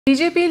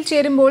ബിജെപിയിൽ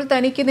ചേരുമ്പോൾ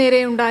തനിക്ക്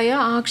നേരെയുണ്ടായ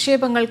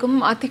ആക്ഷേപങ്ങൾക്കും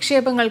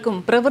അധിക്ഷേപങ്ങൾക്കും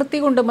പ്രവൃത്തി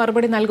കൊണ്ട്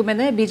മറുപടി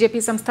നൽകുമെന്ന്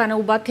ബിജെപി സംസ്ഥാന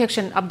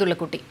ഉപാധ്യക്ഷൻ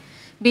അബ്ദുള്ളക്കുട്ടി.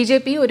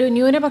 ബിജെപി ഒരു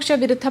ന്യൂനപക്ഷ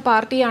വിരുദ്ധ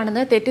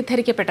പാർട്ടിയാണെന്ന്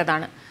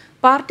തെറ്റിദ്ധരിക്കപ്പെട്ടതാണ്.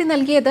 പാർട്ടി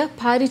നൽകിയത്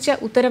ഭാരിച്ച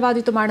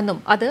ഉത്തരവാദിത്വമാണെന്നും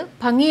അത്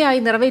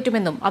ഭംഗിയായി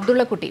നിറവേറ്റുമെന്നും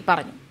അബ്ദുള്ളക്കുട്ടി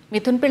പറഞ്ഞു.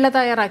 മിഥുൻ പിള്ള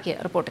തയ്യാറാക്കിയ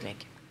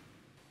റിപ്പോർട്ടിലേക്ക്.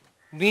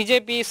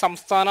 ബിജെപി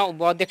സംസ്ഥാന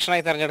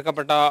ഉപാധ്യക്ഷനായി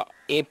തെരഞ്ഞെടുക്കപ്പെട്ട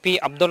എ.പി.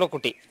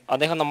 അബ്ദുള്ളക്കുട്ടി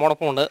അദ്ദേഹം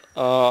നമ്മോടൊപ്പമുണ്ട്.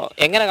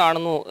 എങ്ങനെ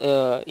കാണുന്നു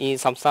ഈ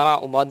സംസ്ഥാന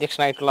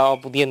ഉപാധ്യക്ഷനായിട്ടുള്ള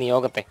പുതിയ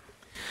നിയോഗത്തെ?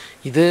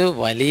 ഇത്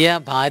വലിയ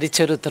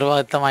ഭാരിച്ചൊരു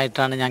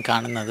ഉത്തരവാദിത്തമായിട്ടാണ് ഞാൻ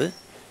കാണുന്നത്.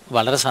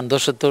 വളരെ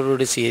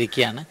സന്തോഷത്തോടുകൂടി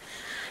സ്വീകരിക്കുകയാണ്.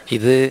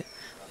 ഇത്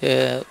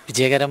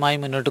വിജയകരമായി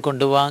മുന്നോട്ട്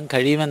കൊണ്ടുപോകാൻ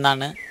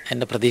കഴിയുമെന്നാണ്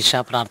എൻ്റെ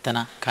പ്രതീക്ഷാ പ്രാർത്ഥന.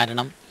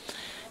 കാരണം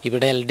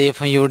ഇവിടെ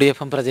LDFും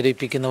UDFും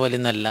പ്രചരിപ്പിക്കുന്ന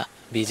പോലെയൊന്നുമല്ല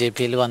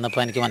BJPയിൽ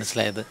വന്നപ്പോൾ എനിക്ക്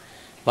മനസ്സിലായത്.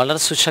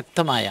 വളരെ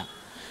സുശക്തമായ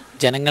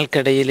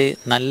ജനങ്ങൾക്കിടയിൽ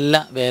നല്ല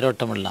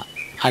വേരോട്ടമുള്ള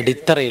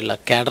അടിത്തറയുള്ള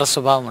കേഡർ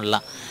സ്വഭാവമുള്ള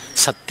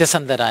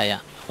സത്യസന്ധരായ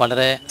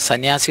വളരെ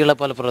സന്യാസികളെ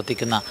പോലെ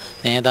പ്രവർത്തിക്കുന്ന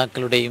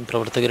നേതാക്കളുടെയും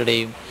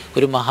പ്രവർത്തകരുടെയും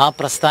ഒരു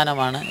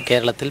മഹാപ്രസ്ഥാനമാണ്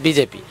കേരളത്തിൽ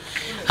BJP.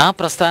 ആ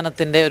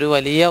പ്രസ്ഥാനത്തിൻ്റെ ഒരു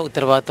വലിയ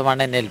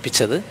ഉത്തരവാദിത്തമാണ് എന്നെ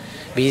ഏൽപ്പിച്ചത്.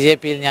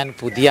 BJPയിൽ ഞാൻ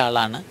പുതിയ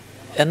ആളാണ്.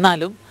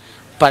 എന്നാലും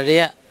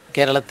പഴയ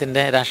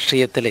കേരളത്തിൻ്റെ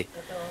രാഷ്ട്രീയത്തിൽ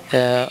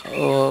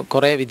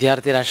കുറേ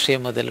വിദ്യാർത്ഥി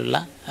രാഷ്ട്രീയം മുതലുള്ള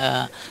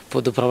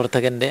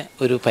പൊതുപ്രവർത്തകൻ്റെ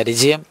ഒരു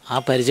പരിചയം, ആ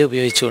പരിചയം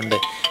ഉപയോഗിച്ചുകൊണ്ട്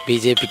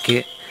BJPക്ക്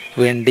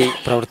വേണ്ടി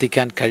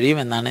പ്രവർത്തിക്കാൻ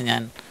കഴിയുമെന്നാണ്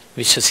ഞാൻ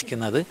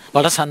വിശ്വസിക്കുന്നത്.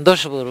 വളരെ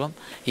സന്തോഷപൂർവ്വം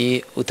ഈ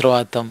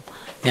ഉത്തരവാദിത്വം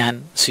ഞാൻ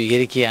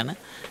സ്വീകരിക്കുകയാണ്.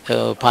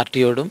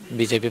 പാർട്ടിയോടും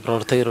BJP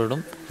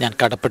പ്രവർത്തകരോടും ഞാൻ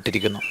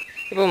കടപ്പെട്ടിരിക്കുന്നു.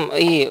 ഇപ്പം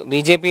ഈ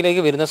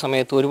BJPയിലേക്ക് വരുന്ന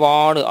സമയത്ത്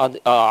ഒരുപാട്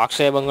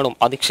ആക്ഷേപങ്ങളും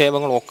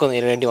അധിക്ഷേപങ്ങളും ഒക്കെ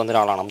നേരിടേണ്ടി വന്ന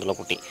ഒരാളാണ്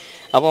അബ്ദുള്ളക്കുട്ടി.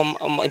 അപ്പം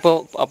ഇപ്പോൾ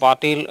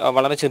പാർട്ടിയിൽ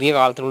വളരെ ചെറിയ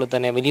കാലത്തിനുള്ളിൽ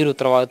തന്നെ വലിയൊരു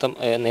ഉത്തരവാദിത്വം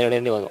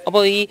നേരിടേണ്ടി വന്നു.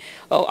 അപ്പോൾ ഈ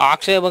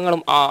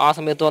ആക്ഷേപങ്ങളും ആ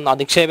സമയത്ത് വന്ന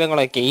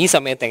അധിക്ഷേപങ്ങളൊക്കെ ഈ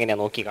സമയത്ത്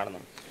എങ്ങനെയാണ് നോക്കി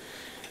കാണുന്നത്?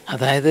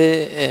 അതായത്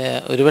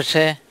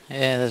ഒരുപക്ഷെ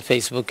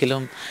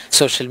ഫേസ്ബുക്കിലും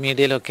സോഷ്യൽ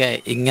മീഡിയയിലൊക്കെ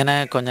ഇങ്ങനെ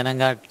കൊഞ്ഞനം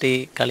കാട്ടി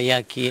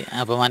കളിയാക്കി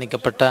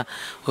അപമാനിക്കപ്പെട്ട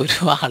ഒരു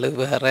ആൾ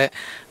വേറെ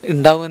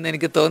ഉണ്ടാവുമെന്ന്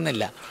എനിക്ക്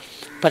തോന്നുന്നില്ല.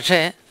 പക്ഷേ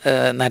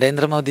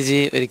നരേന്ദ്രമോദിജി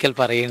ഒരിക്കൽ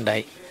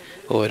പറയുകയുണ്ടായി,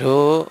 ഓരോ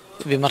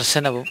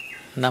വിമർശനവും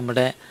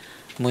നമ്മുടെ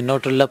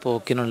മുന്നോട്ടുള്ള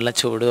പോക്കിനുള്ള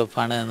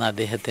ചുവടുവെപ്പാണ് എന്ന്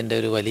അദ്ദേഹത്തിൻ്റെ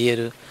ഒരു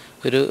വലിയൊരു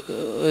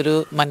ഒരു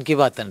മൻ കി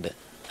ബാത്ത് ഉണ്ട്.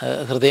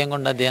 ഹൃദയം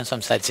കൊണ്ട് അദ്ദേഹം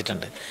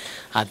സംസാരിച്ചിട്ടുണ്ട്.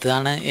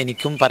 അതാണ്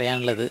എനിക്കും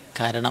പറയാനുള്ളത്.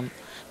 കാരണം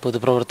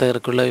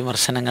പൊതുപ്രവർത്തകർക്കുള്ള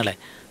വിമർശനങ്ങളെ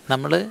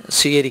നമ്മൾ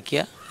സ്വീകരിക്കുക,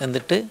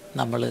 എന്നിട്ട്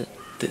നമ്മൾ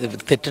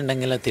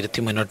തെറ്റുണ്ടെങ്കിൽ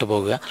തിരുത്തി മുന്നോട്ട്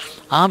പോകുക.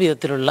 ആ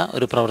വിധത്തിലുള്ള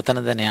ഒരു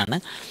പ്രവർത്തനം തന്നെയാണ്.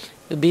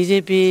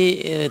 BJP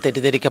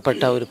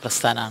തെറ്റിദ്ധരിക്കപ്പെട്ട ഒരു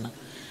പ്രസ്ഥാനമാണ്.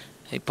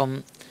 ഇപ്പം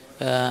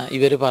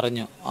ഇവർ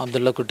പറഞ്ഞു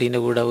അബ്ദുള്ളക്കുട്ടീൻ്റെ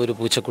കൂടെ ഒരു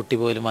പൂച്ചക്കുട്ടി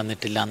പോലും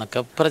വന്നിട്ടില്ല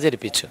എന്നൊക്കെ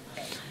പ്രചരിപ്പിച്ചു.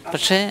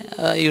 പക്ഷേ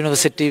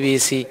university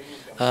VC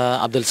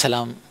Abdul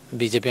Salam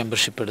BJP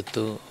membership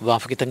എടുത്തു.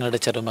 വാഫക്കി തങ്ങളുടെ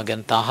ചെറുമകൻ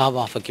താഹ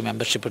വാഫക്കി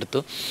മെമ്പർഷിപ്പ്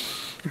എടുത്തു.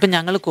 ഇപ്പം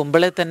ഞങ്ങൾ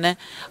കുമ്പളെ തന്നെ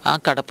ആ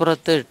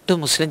കടപ്പുറത്ത് 8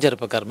 മുസ്ലിം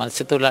ചെറുപ്പക്കാർ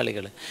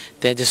മത്സ്യത്തൊഴിലാളികൾ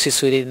തേജസ്വി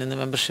സൂര്യയിൽ നിന്ന്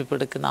മെമ്പർഷിപ്പ്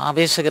എടുക്കുന്ന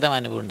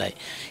ആവേശകരമായ അനുഭവം ഉണ്ടായി.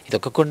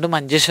 ഇതൊക്കെ കൊണ്ട്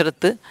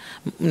മഞ്ചേശ്വരത്ത്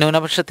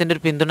ന്യൂനപക്ഷത്തിൻ്റെ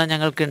ഒരു പിന്തുണ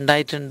ഞങ്ങൾക്ക്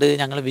ഉണ്ടായിട്ടുണ്ട്.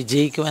 ഞങ്ങൾ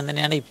വിജയിക്കുമെന്ന്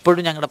തന്നെയാണ്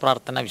ഇപ്പോഴും ഞങ്ങളുടെ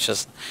പ്രാർത്ഥന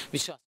വിശ്വാസം.